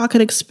out of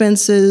pocket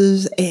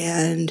expenses,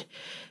 and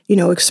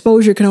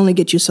exposure can only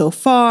get you so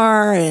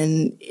far,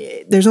 and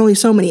there's only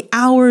so many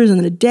hours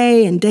in a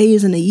day and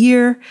days in a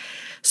year.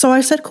 So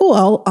I said,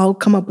 cool, I'll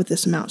come up with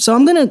this amount. So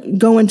I'm going to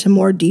go into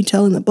more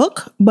detail in the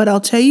book, but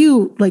I'll tell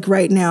you like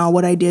right now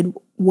what I did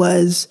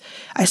was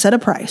I set a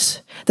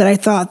price that I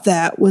thought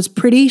that was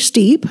pretty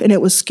steep and it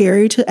was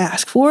scary to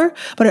ask for,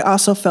 but I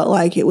also felt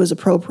like it was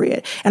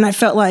appropriate. And I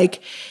felt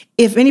like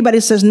if anybody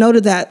says no to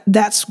that,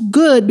 that's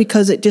good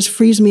because it just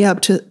frees me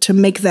up to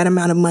make that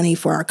amount of money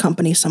for our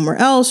company somewhere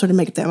else or to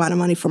make that amount of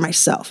money for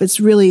myself.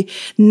 It's really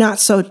not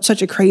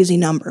such a crazy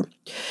number.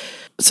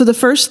 So the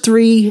first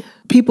 3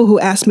 people who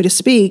asked me to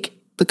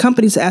speak, the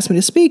companies that asked me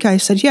to speak, I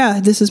said, yeah,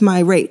 this is my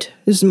rate.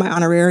 This is my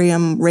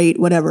honorarium rate,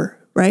 whatever,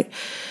 right?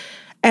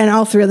 And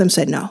all 3 of them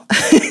said no.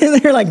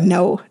 They're like,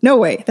 no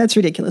way. That's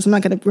ridiculous. We're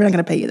not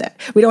gonna pay you that.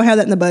 We don't have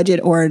that in the budget,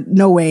 or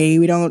no way.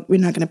 We're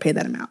not gonna pay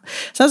that amount.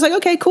 So I was like,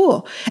 okay,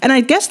 cool. And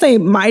I guess they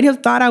might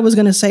have thought I was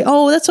gonna say,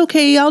 oh, that's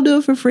okay. I'll do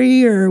it for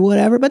free or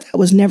whatever, but that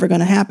was never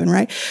gonna happen,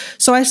 right?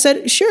 So I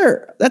said,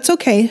 sure, that's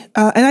okay.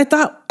 And I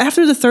thought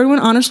after the 3rd one,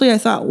 honestly, I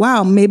thought,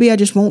 wow, maybe I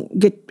just won't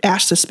get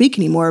asked to speak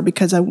anymore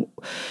because I'm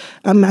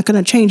not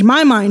going to change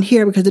my mind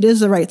here because it is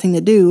the right thing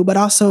to do, but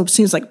also it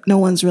seems like no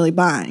one's really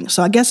buying.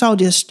 So I guess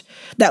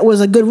that was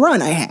a good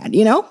run I had,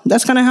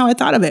 That's kind of how I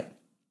thought of it.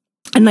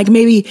 And like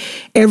maybe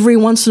every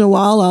once in a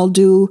while I'll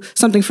do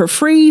something for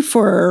free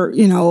for,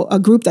 a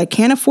group that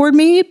can't afford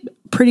me.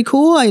 Pretty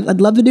cool.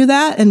 I'd love to do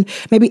that. And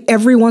maybe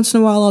every once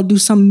in a while I'll do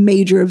some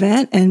major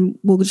event and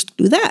we'll just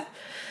do that.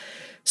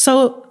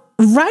 So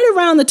right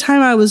around the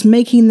time I was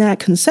making that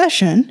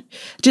concession,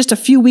 just a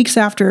few weeks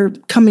after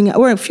coming up,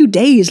 or a few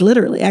days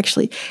literally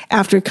actually,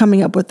 after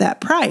coming up with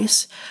that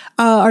price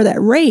or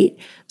that rate,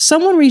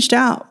 someone reached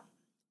out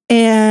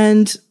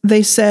and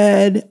they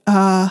said,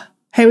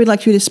 hey, we'd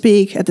like you to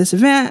speak at this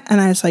event. And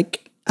I was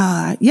like,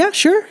 yeah,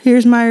 sure.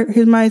 Here's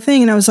my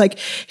thing. And I was like,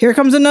 here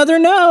comes another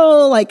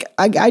no. Like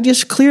I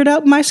just cleared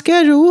up my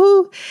schedule.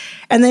 Woo.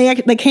 And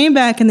they came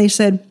back and they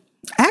said,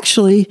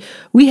 actually,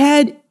 we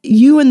had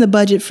you in the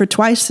budget for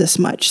twice this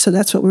much. So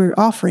that's what we're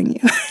offering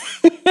you.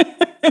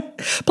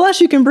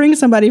 Plus you can bring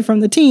somebody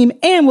from the team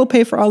and we'll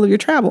pay for all of your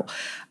travel.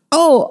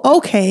 Oh,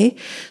 okay.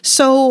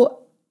 So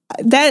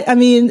that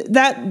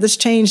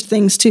just changed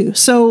things too.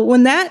 So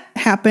when that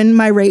happened,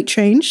 my rate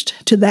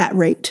changed to that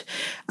rate.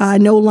 I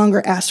no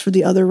longer asked for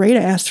the other rate.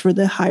 I asked for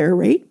the higher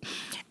rate.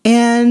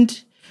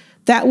 And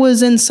that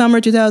was in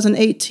summer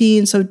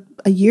 2018. So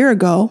a year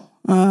ago.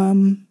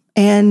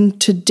 And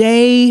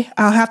today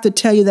I'll have to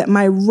tell you that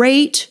my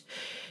rate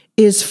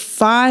is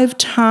 5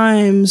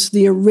 times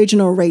the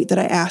original rate that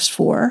I asked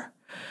for.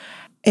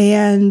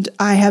 And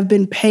I have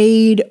been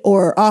paid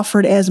or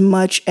offered as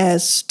much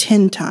as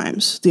 10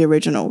 times the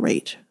original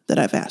rate that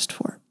I've asked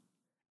for.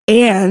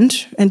 And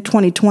in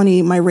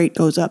 2020, my rate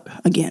goes up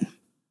again.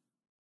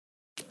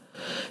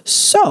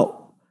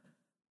 So,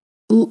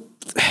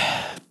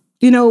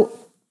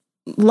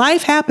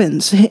 life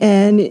happens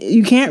and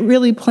you can't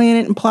really plan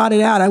it and plot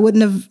it out. I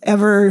wouldn't have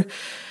ever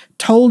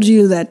told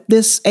you that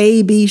this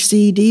A, B,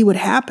 C, D would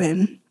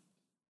happen.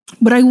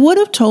 But I would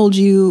have told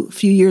you a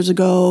few years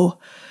ago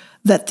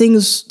that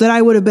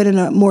I would have been in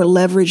a more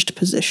leveraged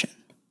position.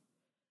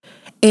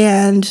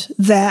 And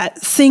that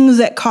things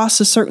that cost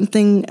a certain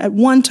thing at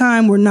one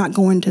time were not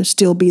going to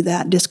still be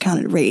that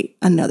discounted rate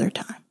another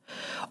time.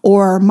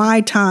 Or my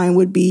time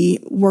would be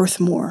worth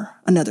more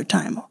another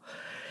time.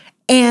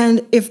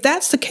 And if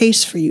that's the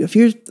case for you, if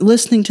you're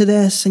listening to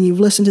this and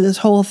you've listened to this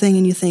whole thing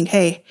and you think,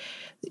 hey,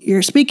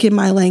 you're speaking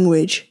my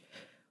language,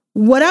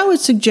 what I would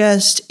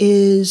suggest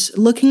is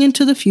looking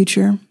into the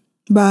future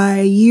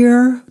by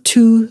year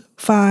 2,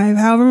 5,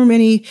 however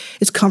many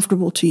is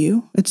comfortable to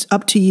you. It's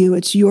up to you.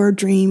 It's your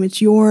dream.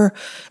 It's your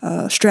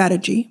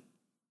strategy.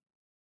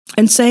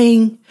 And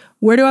saying,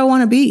 where do I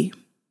want to be?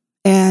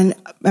 And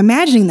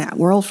imagining that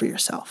world for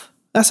yourself.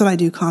 That's what I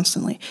do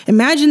constantly.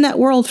 Imagine that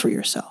world for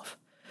yourself.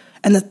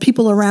 And the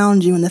people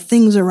around you and the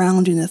things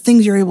around you and the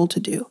things you're able to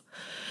do.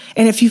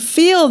 And if you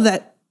feel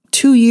that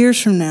 2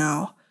 years from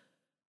now,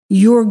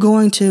 you're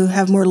going to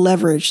have more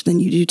leverage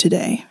than you do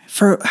today,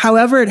 for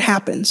however it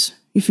happens,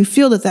 if you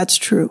feel that that's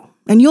true,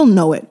 and you'll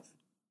know it,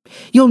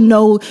 you'll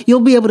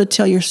be able to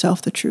tell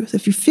yourself the truth.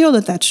 If you feel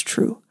that that's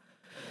true,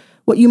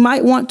 what you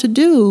might want to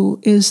do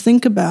is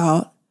think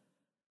about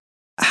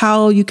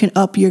how you can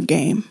up your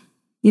game.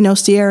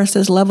 Sierra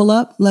says, level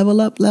up, level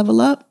up,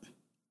 level up.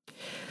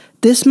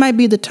 This might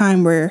be the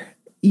time where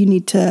you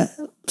need to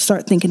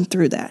start thinking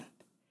through that.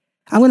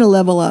 I'm going to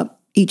level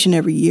up each and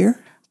every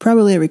year,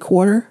 probably every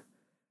quarter,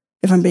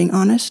 if I'm being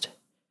honest.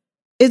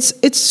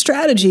 It's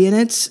strategy,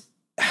 and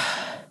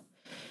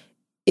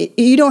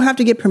you don't have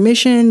to get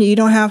permission. You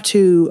don't have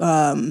to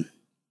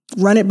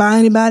run it by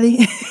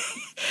anybody.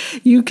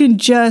 You can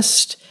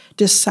just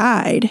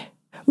decide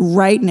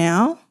right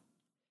now,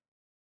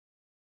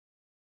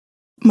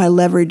 my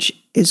leverage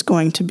is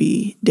going to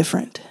be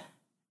different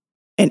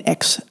in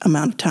X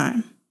amount of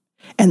time.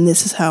 And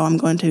this is how I'm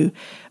going to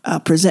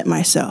present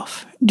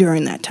myself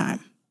during that time.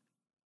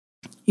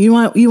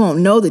 You won't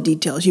know the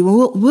details. You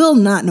will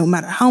not, no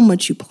matter how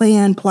much you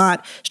plan,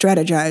 plot,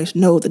 strategize,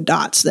 know the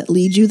dots that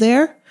lead you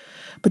there.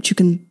 But you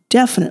can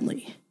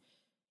definitely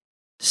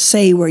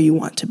say where you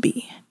want to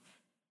be.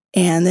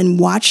 And then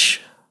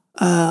watch,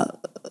 as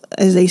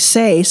they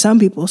say, some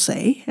people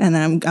say, and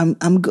I'm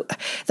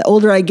the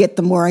older I get,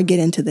 the more I get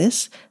into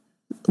this.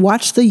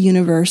 Watch the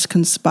universe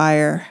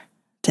conspire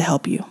to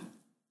help you.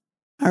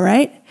 All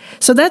right.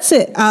 So that's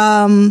it.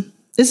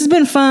 This has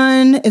been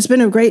fun. It's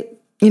been great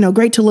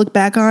to look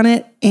back on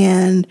it.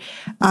 And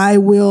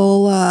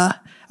I'll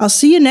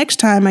see you next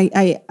time.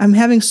 I'm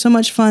having so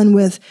much fun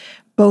with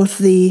both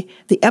the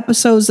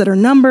episodes that are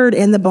numbered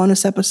and the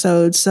bonus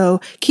episodes. So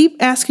keep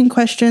asking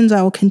questions.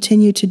 I will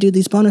continue to do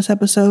these bonus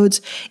episodes.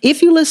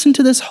 If you listen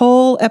to this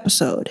whole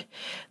episode,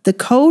 the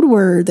code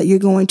word that you're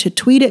going to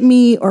tweet at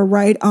me or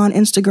write on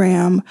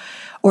Instagram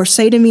or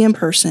say to me in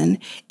person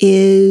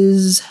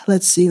is,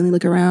 let me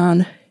look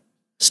around,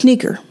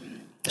 sneaker.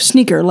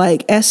 Sneaker,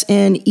 like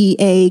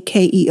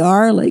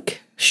SNEAKER,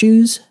 like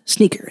shoes,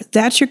 sneaker.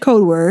 That's your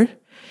code word.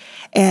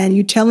 And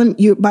you tell them,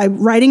 by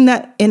writing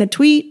that in a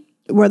tweet,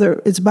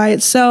 whether it's by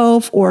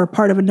itself or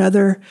part of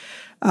another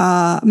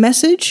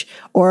message,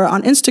 or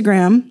on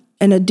Instagram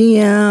in a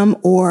DM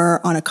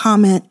or on a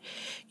comment,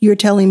 you're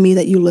telling me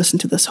that you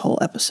listened to this whole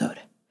episode.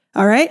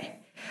 All right?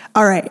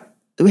 All right.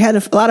 We had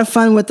a lot of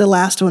fun with the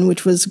last one,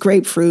 which was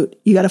grapefruit.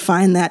 You got to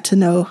find that to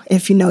know.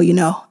 If you know, you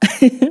know.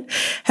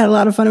 Had a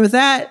lot of fun with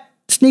that.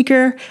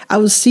 Sneaker. I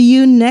will see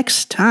you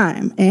next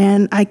time.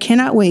 And I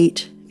cannot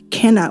wait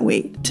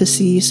to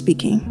see you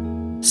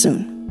speaking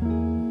soon.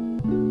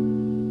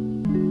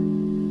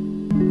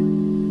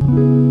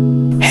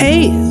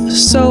 Hey,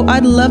 so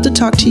I'd love to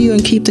talk to you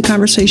and keep the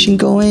conversation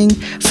going.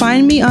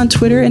 Find me on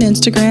Twitter and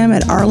Instagram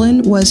at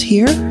Arlan Was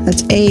Here.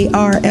 That's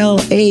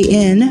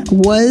ARLAN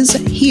Was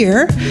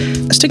Here.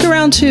 Stick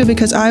around too,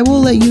 because I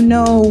will let you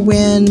know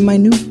when my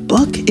new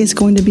book is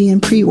going to be in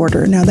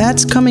pre-order. Now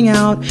that's coming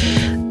out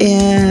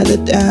in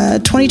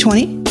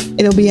 2020.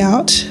 It'll be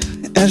out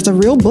as the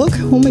real book.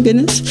 Oh my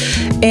goodness.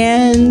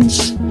 And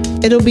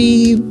you'll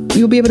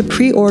be able to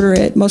pre-order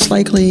it most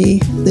likely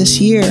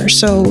this year.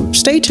 So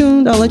stay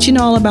tuned. I'll let you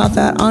know all about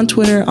that on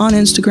Twitter, on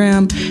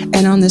Instagram,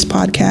 and on this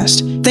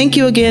podcast. Thank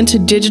you again to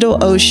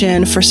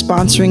DigitalOcean for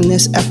sponsoring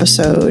this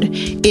episode.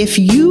 If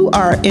you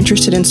are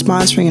interested in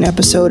sponsoring an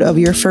episode of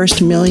Your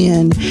First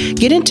Million,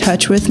 get in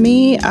touch with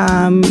me.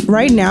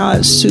 Right now,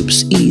 it's super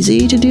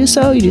easy to do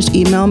so. You just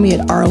email me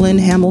at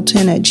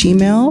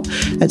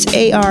arlanhamilton@gmail. That's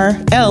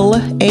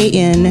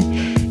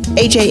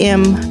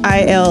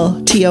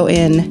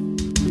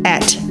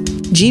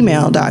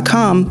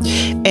ARLANHAMILTON@gmail.com,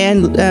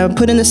 and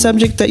put in the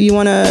subject that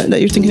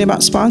you're thinking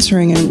about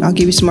sponsoring, and I'll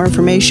give you some more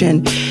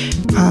information.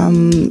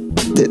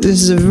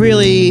 This is a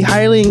really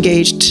highly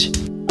engaged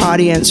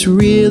audience,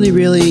 really,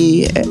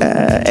 really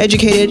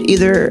educated,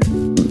 either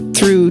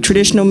through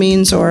traditional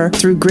means or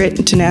through grit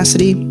and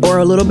tenacity, or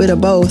a little bit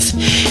of both.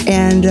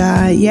 And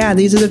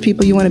these are the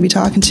people you want to be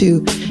talking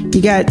to.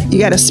 You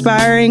got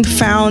aspiring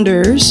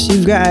founders,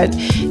 you've got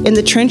in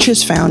the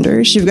trenches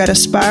founders, you've got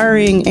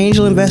aspiring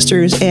angel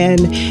investors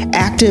and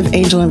active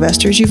angel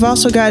investors. You've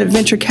also got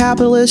venture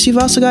capitalists, you've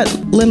also got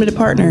limited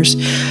partners.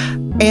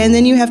 And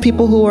then you have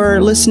people who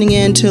are listening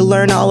in to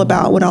learn all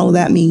about what all of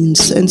that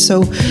means. And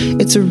so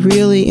it's a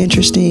really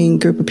interesting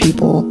group of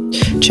people.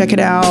 Check it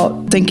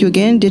out. Thank you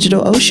again,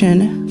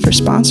 DigitalOcean, for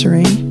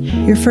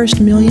sponsoring. Your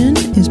First Million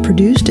is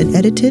produced and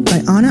edited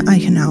by Anna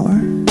Eichenauer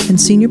and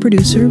senior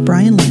producer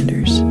Brian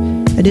Landers.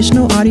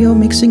 Additional audio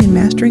mixing and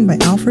mastering by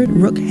Alfred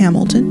Rook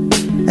Hamilton.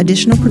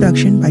 Additional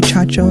production by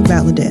Chacho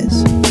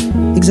Valadez.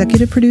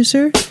 Executive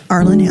producer,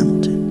 Arlan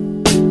Hamilton.